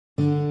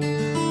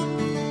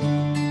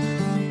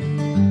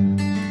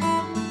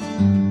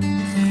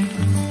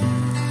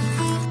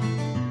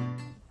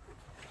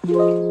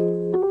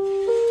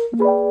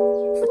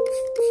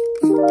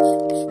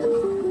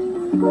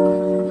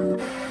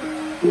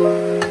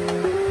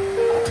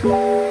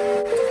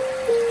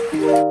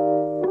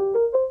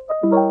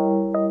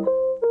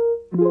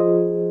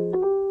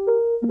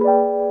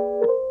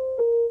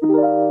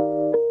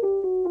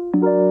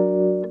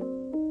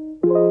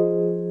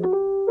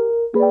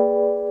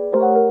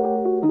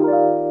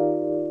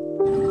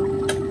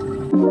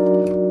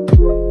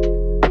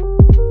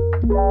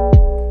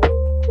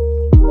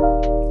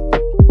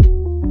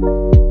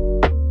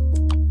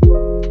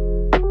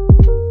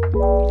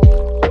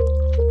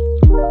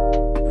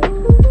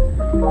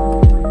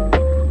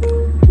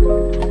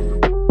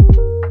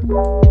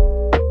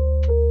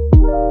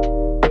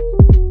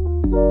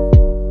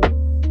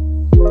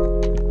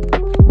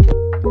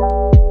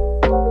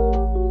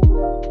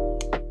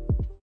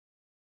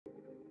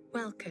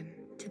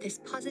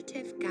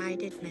positive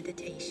guided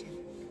meditation.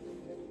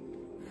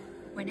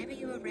 Whenever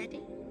you are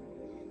ready,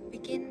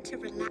 begin to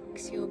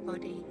relax your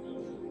body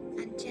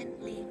and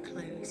gently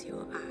close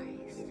your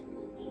eyes.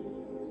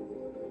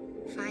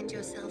 Find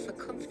yourself a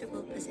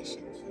comfortable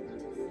position,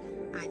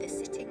 either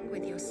sitting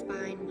with your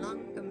spine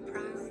long and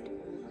proud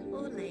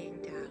or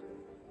laying down.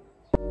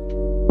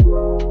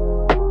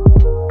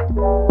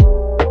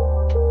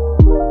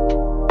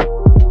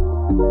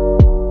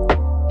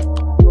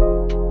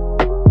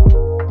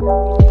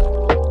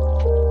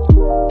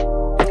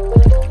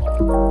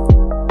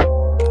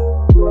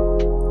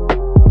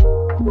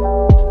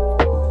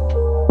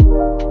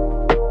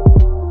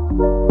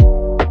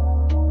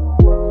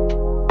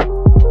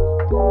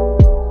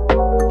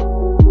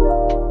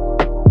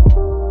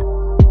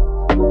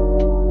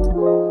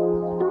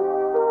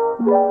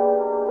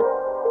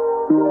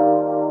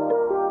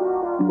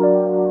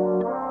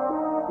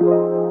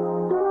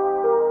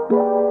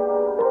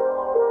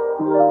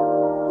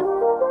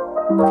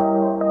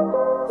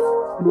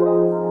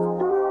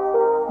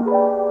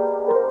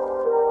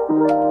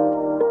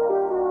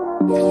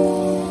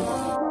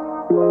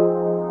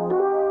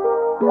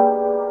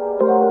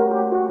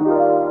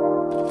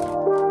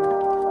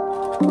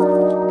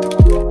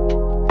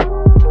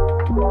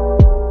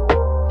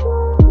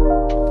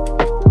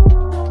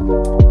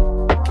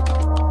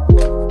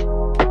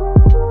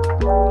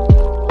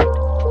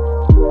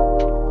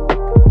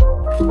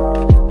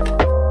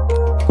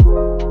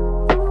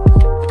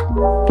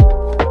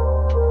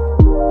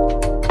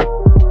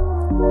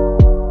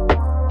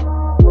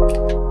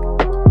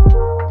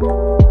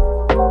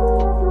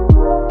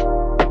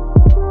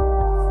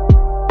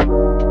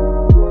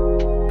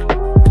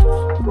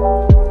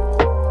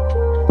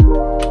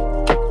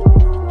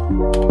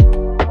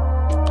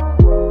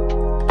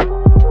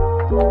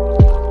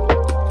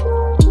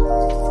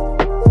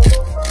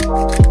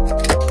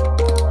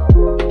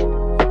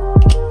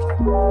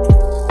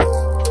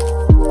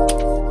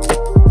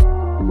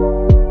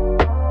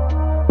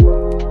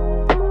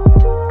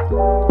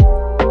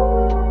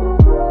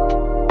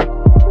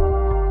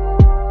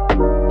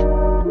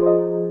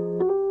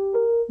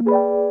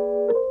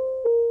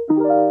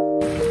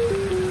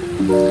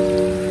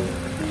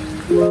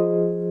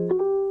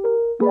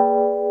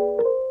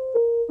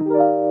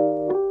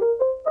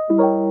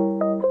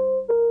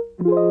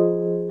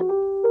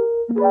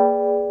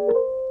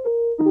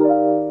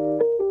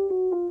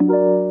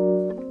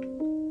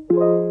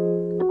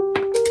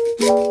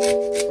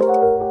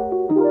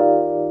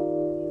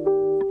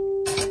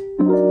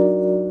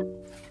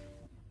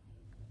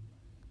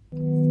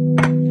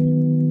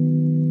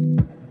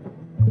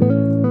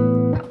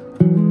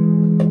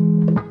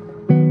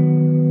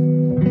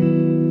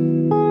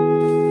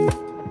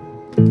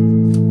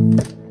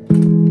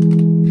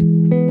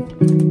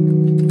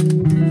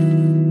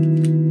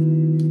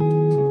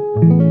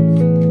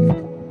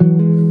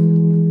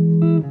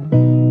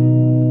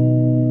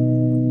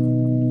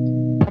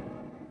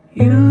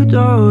 You'd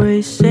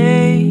always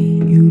say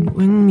you'd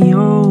win me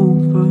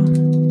over.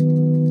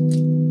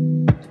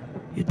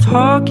 You're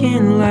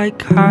talking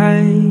like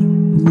I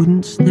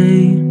wouldn't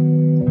stay.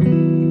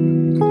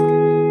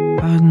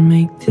 I'd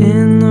make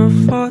dinner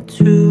for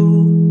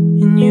two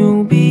and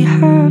you'll be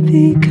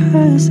happy,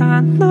 'cause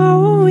I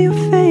know your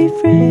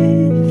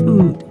favorite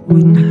food.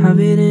 Wouldn't have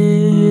it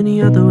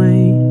any other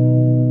way.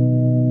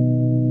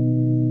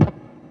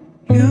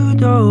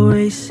 You'd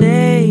always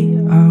say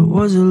I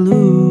was a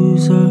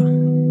loser,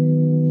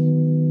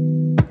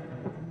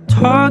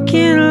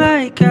 talking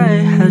like I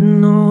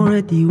hadn't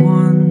already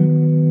won.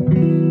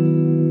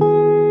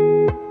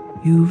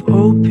 You've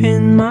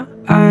opened my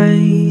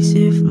eyes.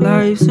 If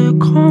life's a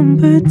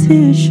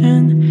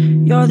competition,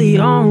 you're the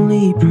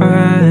only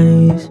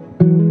prize.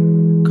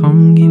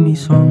 Come give me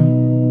some.